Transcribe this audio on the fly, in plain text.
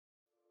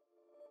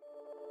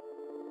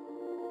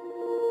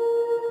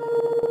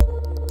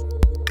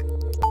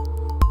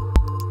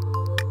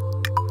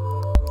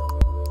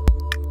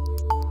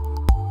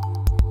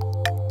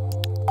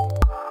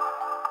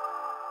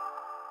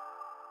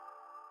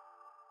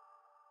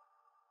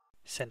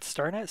Since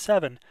StarNet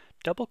 7,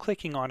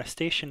 double-clicking on a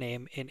station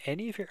name in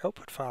any of your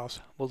output files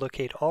will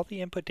locate all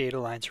the input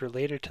data lines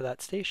related to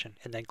that station,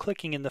 and then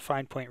clicking in the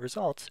find point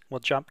results will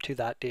jump to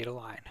that data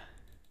line.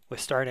 With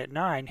StarNet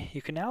 9,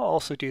 you can now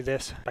also do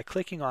this by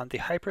clicking on the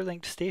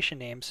hyperlinked station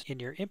names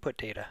in your input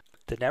data.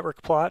 The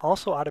network plot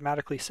also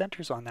automatically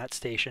centers on that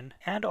station,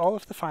 and all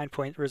of the find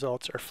point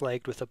results are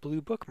flagged with a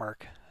blue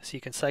bookmark, so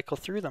you can cycle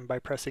through them by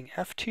pressing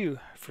F2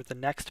 for the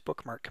next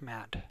bookmark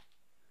command.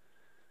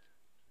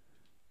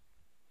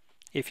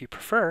 If you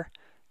prefer,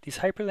 these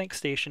hyperlinked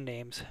station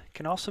names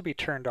can also be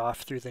turned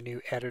off through the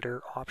new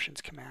Editor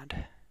Options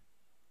command.